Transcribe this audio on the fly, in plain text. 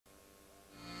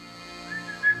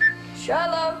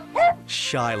Shiloh!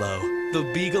 Shiloh,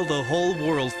 the beagle the whole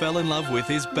world fell in love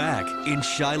with, is back in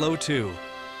Shiloh 2.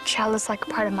 Shiloh's like a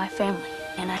part of my family,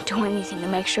 and I'd do anything to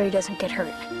make sure he doesn't get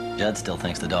hurt. Judd still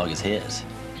thinks the dog is his.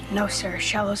 No, sir.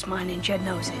 Shiloh's mine, and Jed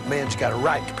knows it. Man's got a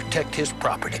right to protect his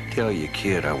property. Tell your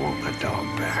kid I want my dog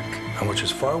back. I want you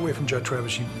as far away from Judd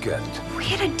Travis you can get. We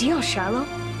had a deal, Shiloh.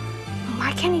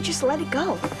 Why can't he just let it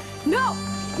go? No!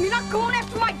 You're not going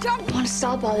after my dog! I want to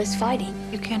stop all this fighting.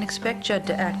 You can't expect Judd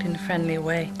to act in a friendly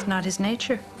way. It's not his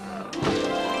nature.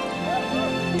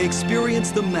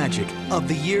 Experience the magic of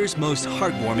the year's most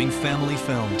heartwarming family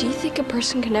film. Do you think a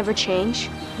person can ever change?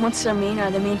 Once they're mean,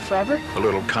 are they mean forever? A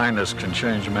little kindness can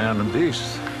change man and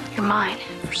beast. You're mine,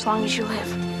 for as long as you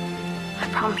live. I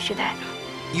promise you that.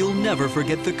 You'll never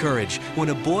forget the courage when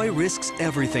a boy risks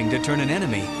everything to turn an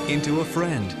enemy into a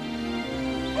friend.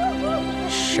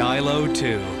 Shiloh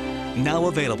 2, now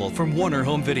available from Warner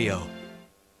Home Video.